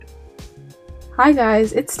Hi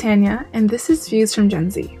guys, it's Tanya, and this is Views from Gen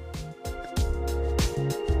Z.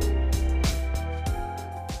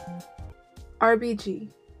 RBG.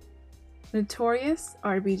 Notorious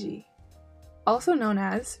RBG. Also known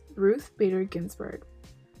as Ruth Bader Ginsburg.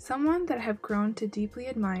 Someone that I have grown to deeply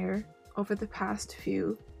admire over the past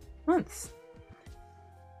few months.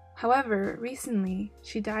 However, recently,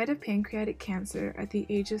 she died of pancreatic cancer at the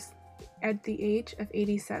age of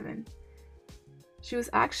 87. She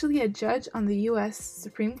was actually a judge on the US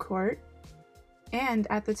Supreme Court, and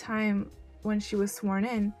at the time when she was sworn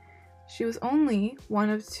in, she was only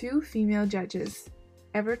one of 2 female judges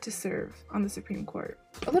ever to serve on the Supreme Court.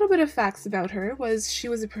 A little bit of facts about her was she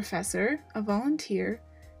was a professor, a volunteer,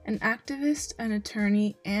 an activist, an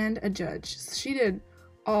attorney, and a judge. She did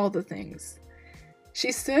all the things.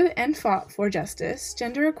 She stood and fought for justice,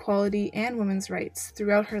 gender equality, and women's rights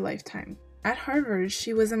throughout her lifetime. At Harvard,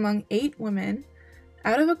 she was among 8 women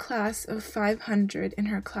out of a class of 500 in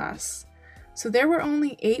her class. So there were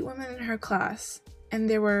only 8 women in her class, and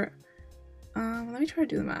there were, let me try to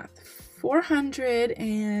do the math,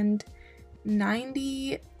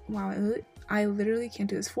 490, wow, I literally can't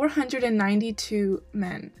do this, 492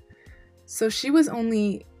 men. So she was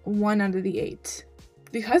only 1 out of the 8.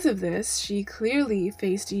 Because of this, she clearly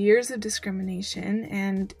faced years of discrimination,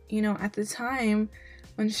 and, at the time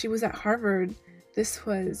when she was at Harvard, this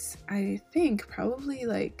was, I think, probably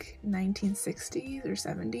like 1960s or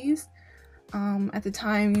 70s. At the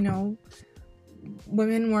time,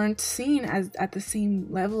 women weren't seen as at the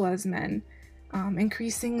same level as men.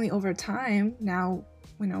 Increasingly over time, now,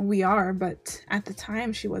 we are, but at the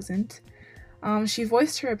time she wasn't. She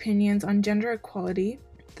voiced her opinions on gender equality,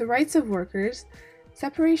 the rights of workers,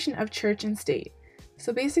 separation of church and state.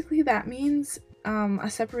 So basically that means a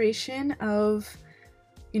separation of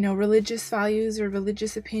religious values or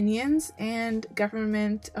religious opinions and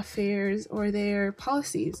government affairs or their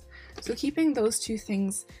policies. So keeping those 2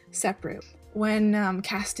 things separate when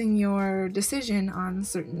casting your decision on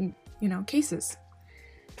certain, cases.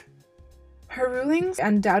 Her rulings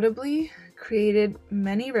undoubtedly created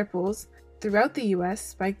many ripples throughout the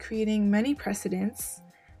US by creating many precedents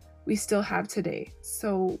we still have today.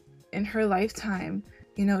 So in her lifetime,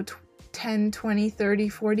 10, 20, 30,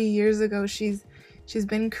 40 years ago, she's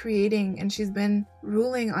been creating and she's been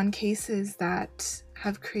ruling on cases that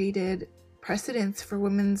have created precedents for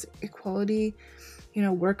women's equality,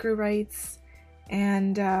 worker rights,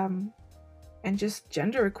 and just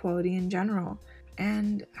gender equality in general.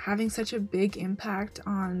 And having such a big impact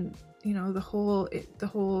on, the whole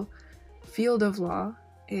field of law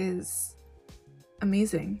is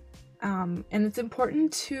amazing. And it's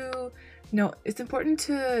important to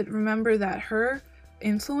remember that her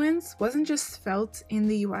influence wasn't just felt in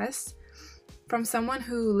the US from someone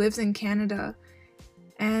who lives in Canada,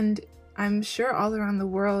 and I'm sure all around the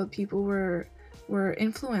world people were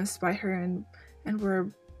influenced by her and were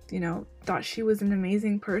thought she was an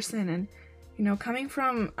amazing person. And coming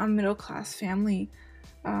from a middle class family,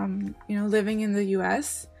 living in the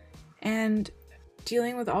US and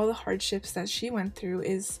dealing with all the hardships that she went through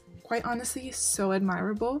is quite honestly so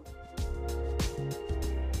admirable.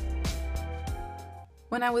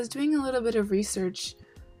 When I was doing a little bit of research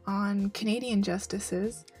on Canadian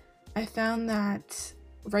justices, I found that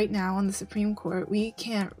right now on the Supreme Court, we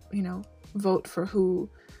can't, vote for who,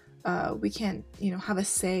 we can't, have a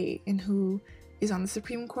say in who is on the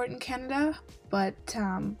Supreme Court in Canada, but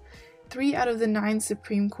 3 out of the 9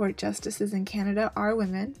 Supreme Court justices in Canada are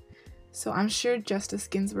women. So I'm sure Justice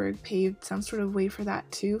Ginsburg paved some sort of way for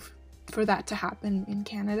that too, for that to happen in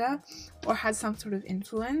Canada, or had some sort of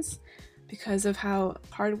influence, because of how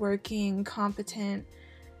hardworking, competent,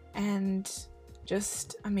 and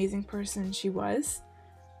just amazing person she was.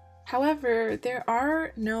 However, there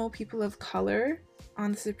are no people of color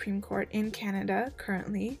on the Supreme Court in Canada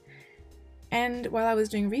currently, and while I was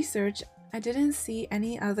doing research, I didn't see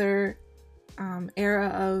any other era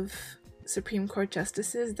of Supreme Court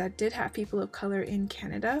justices that did have people of color in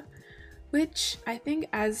Canada, which I think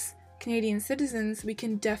as Canadian citizens we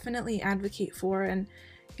can definitely advocate for. And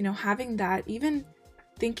having that, even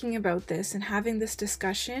thinking about this and having this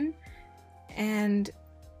discussion and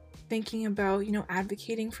thinking about,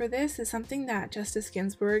 advocating for this is something that Justice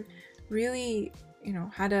Ginsburg really,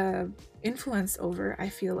 had a influence over, I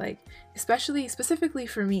feel like, specifically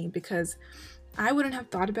for me, because I wouldn't have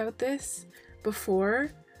thought about this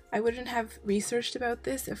before. I wouldn't have researched about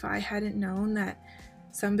this if I hadn't known that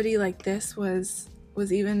somebody like this was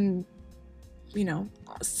even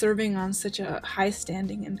serving on such a high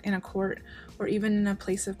standing in a court, or even in a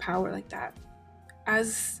place of power like that.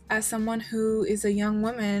 As someone who is a young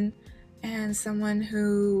woman and someone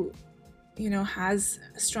who has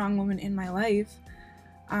a strong woman in my life,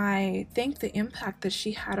 I think the impact that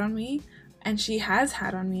she had on me, and she has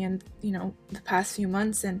had on me in, the past few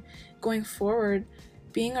months and going forward,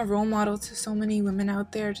 being a role model to so many women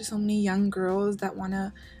out there, to so many young girls that want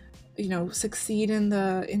to, succeed in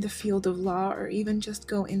the field of law, or even just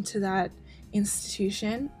go into that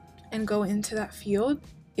institution and go into that field,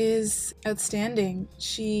 is outstanding.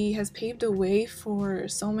 She has paved a way for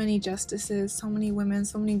so many justices, so many women,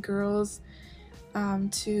 so many girls,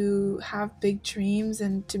 to have big dreams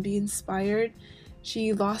and to be inspired.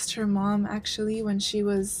 She lost her mom actually when she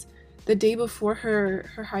was the day before her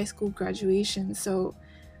high school graduation. So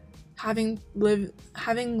having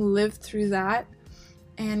lived through that,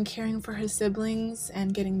 and caring for her siblings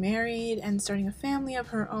and getting married and starting a family of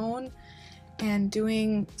her own, and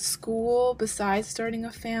doing school besides starting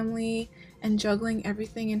a family, and juggling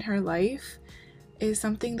everything in her life, is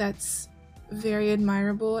something that's very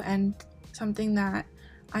admirable, and something that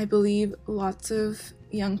I believe lots of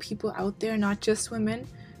young people out there, not just women,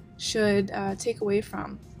 should take away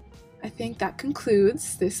from. I think that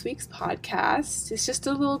concludes this week's podcast. It's just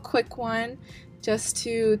a little quick one, just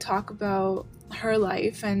to talk about her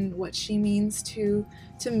life and what she means to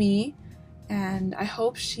me. And I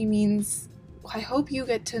hope you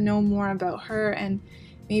get to know more about her, and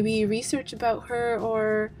maybe research about her,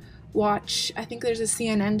 or watch, I think there's a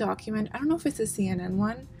CNN document. I don't know if it's a CNN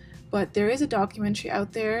one, but there is a documentary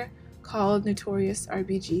out there called Notorious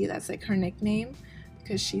RBG. That's like her nickname,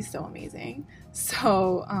 because she's so amazing.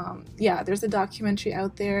 So there's a documentary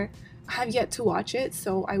out there. I have yet to watch it,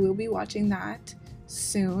 so I will be watching that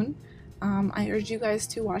soon. I urge you guys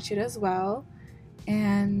to watch it as well,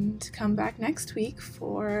 and come back next week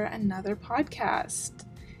for another podcast.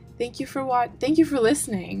 Thank you for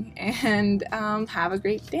listening, and have a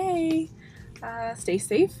great day. Stay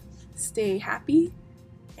safe, stay happy,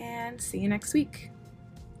 and see you next week.